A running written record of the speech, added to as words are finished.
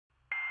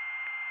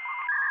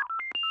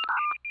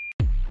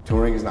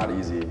Touring is not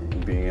easy,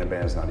 and being in a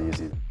band is not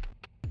easy.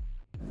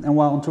 And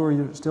while on tour,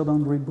 you still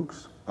don't read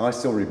books? Oh, I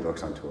still read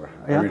books on tour.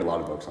 Yeah? I read a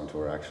lot of books on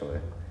tour, actually.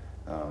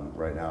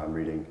 Right now I'm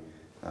reading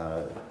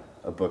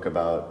a book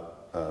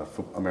about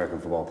American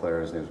football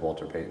player. His name is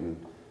Walter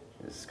Payton.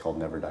 It's called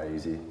Never Die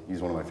Easy.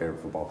 He's one of my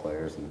favorite football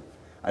players. And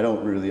I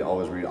don't really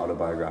always read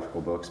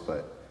autobiographical books,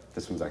 but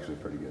this one's actually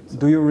pretty good. So.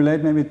 Do you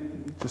relate maybe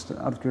just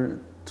out of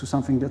to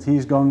something that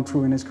he's going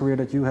through in his career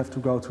that you have to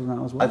go through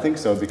now as well? I think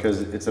so,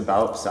 because it's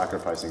about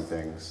sacrificing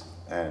things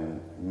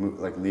and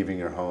like leaving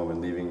your home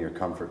and leaving your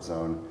comfort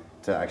zone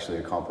to actually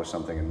accomplish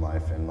something in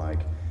life. And like,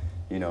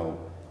 you know,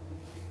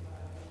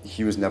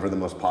 he was never the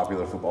most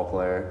popular football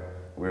player.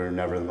 We were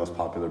never the most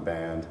popular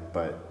band,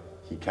 but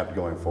he kept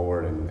going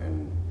forward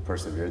and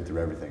persevered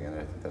through everything. And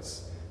I think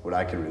that's what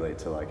I can relate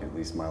to, like at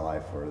least my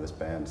life or this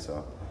band.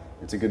 So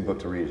it's a good book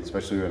to read,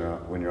 especially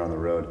when you're on the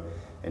road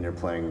and you're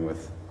playing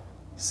with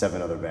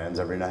 7 other bands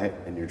every night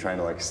and you're trying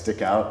to like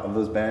stick out of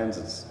those bands.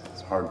 It's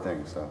a hard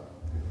thing. So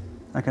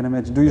I can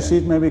imagine. Do you see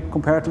it maybe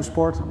compared to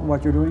sport,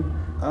 what you're doing?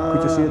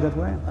 Could you see it that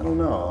way? I don't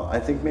know. I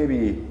think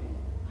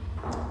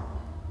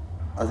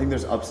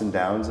there's ups and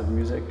downs of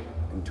music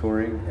and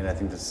touring, and I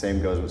think the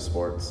same goes with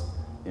sports.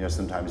 You know,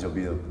 sometimes you'll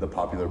be the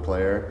popular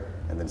player,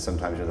 and then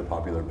sometimes you're the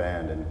popular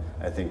band, and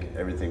I think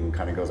everything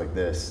kind of goes like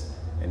this,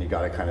 and you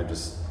got to kind of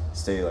just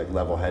stay like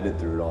level-headed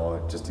through it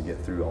all just to get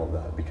through all of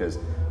that, because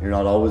you're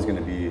not always going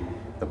to be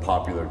the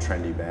popular,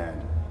 trendy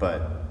band,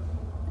 but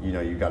you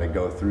know, you got to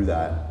go through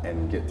that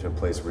and get to a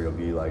place where you'll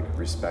be like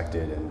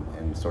respected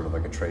and sort of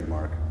like a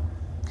trademark.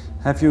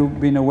 Have you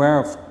been aware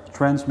of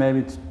trends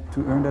maybe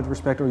to earn that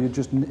respect, or you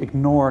just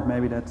ignored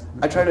maybe that?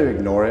 I try to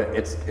ignore it.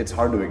 It's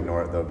hard to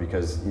ignore it though,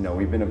 because you know,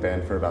 we've been a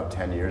band for about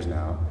 10 years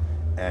now,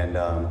 and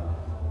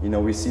you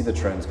know, we see the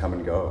trends come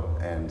and go,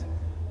 and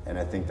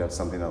I think that's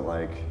something that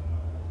like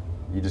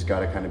you just got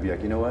to kind of be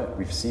like, you know what,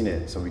 we've seen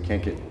it, so we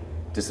can't get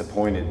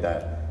disappointed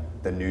that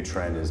the new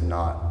trend is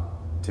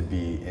not to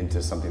be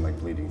into something like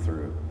Bleeding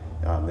Through.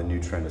 The new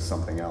trend is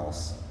something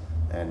else,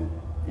 and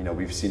you know,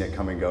 we've seen it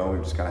come and go. We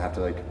just kind of have to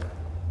like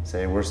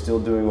say we're still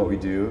doing what we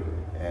do,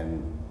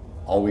 and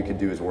all we could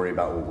do is worry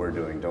about what we're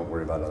doing. Don't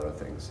worry about other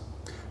things.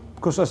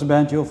 Because as a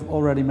band, you've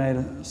already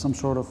made some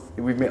sort of...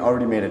 We've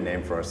already made a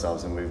name for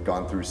ourselves, and we've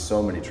gone through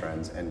so many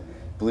trends, and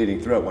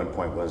Bleeding Through at one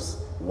point was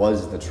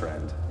the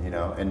trend, you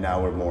know, and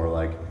now we're more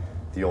like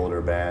the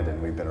older band,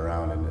 and we've been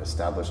around and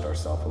established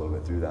ourselves a little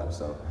bit through that.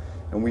 So,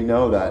 and we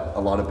know that a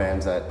lot of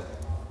bands that,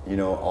 you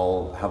know,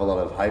 all have a lot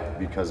of hype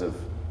because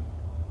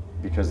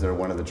they're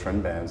one of the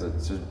trend bands,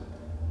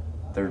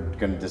 they're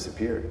going to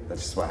disappear.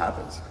 That's just what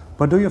happens.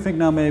 But do you think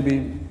now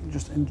maybe,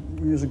 just in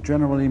music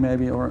generally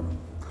maybe, or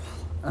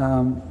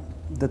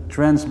the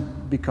trends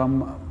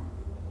become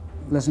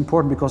less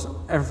important because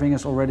everything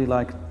is already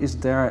like, is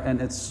there,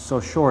 and it's so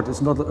short.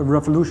 It's not a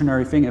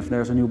revolutionary thing if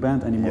there's a new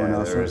band anymore now.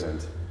 Yeah, there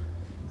isn't.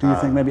 Do you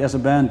think maybe as a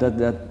band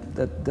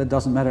that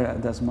doesn't matter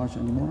as much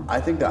anymore? I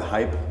think that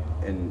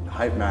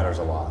hype matters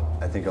a lot.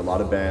 I think a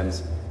lot of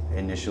bands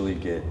initially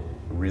get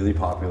really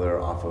popular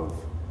off of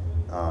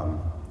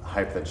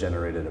hype that's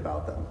generated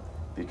about them,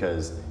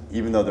 because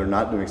even though they're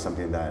not doing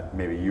something that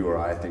maybe you or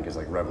I think is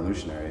like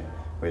revolutionary,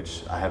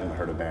 which I haven't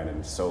heard a band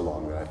in so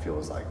long that I feel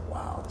is like,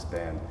 wow, this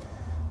band,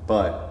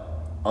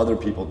 but other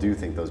people do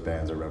think those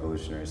bands are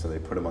revolutionary, so they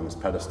put them on this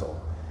pedestal.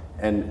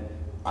 And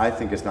I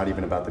think it's not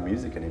even about the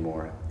music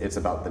anymore. It's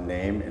about the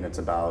name, and it's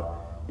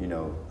about, you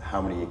know,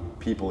 how many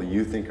people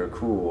you think are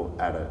cool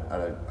at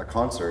a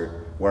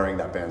concert wearing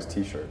that band's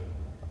t-shirt.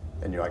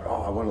 And you're like,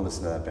 oh, I want to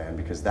listen to that band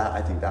because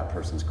I think that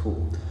person's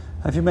cool.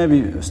 Have you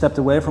maybe stepped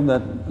away from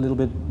that a little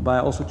bit by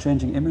also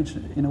changing image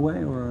in a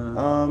way, or?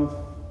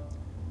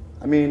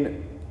 I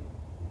mean,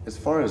 as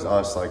far as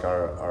us, like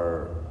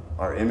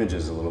our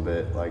images a little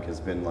bit, like has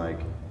been like,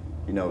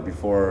 you know,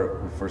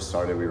 before we first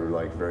started, we were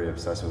like very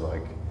obsessed with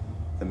like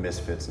the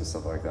Misfits and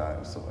stuff like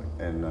that,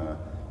 and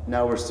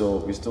now we still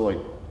like,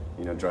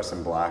 you know, dress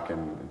in black,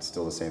 and it's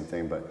still the same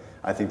thing. But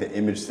I think the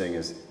image thing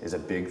is a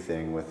big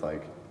thing with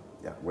like,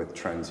 yeah, with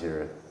trends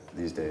here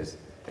these days.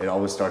 It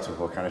always starts with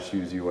what kind of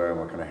shoes you wear and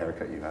what kind of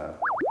haircut you have.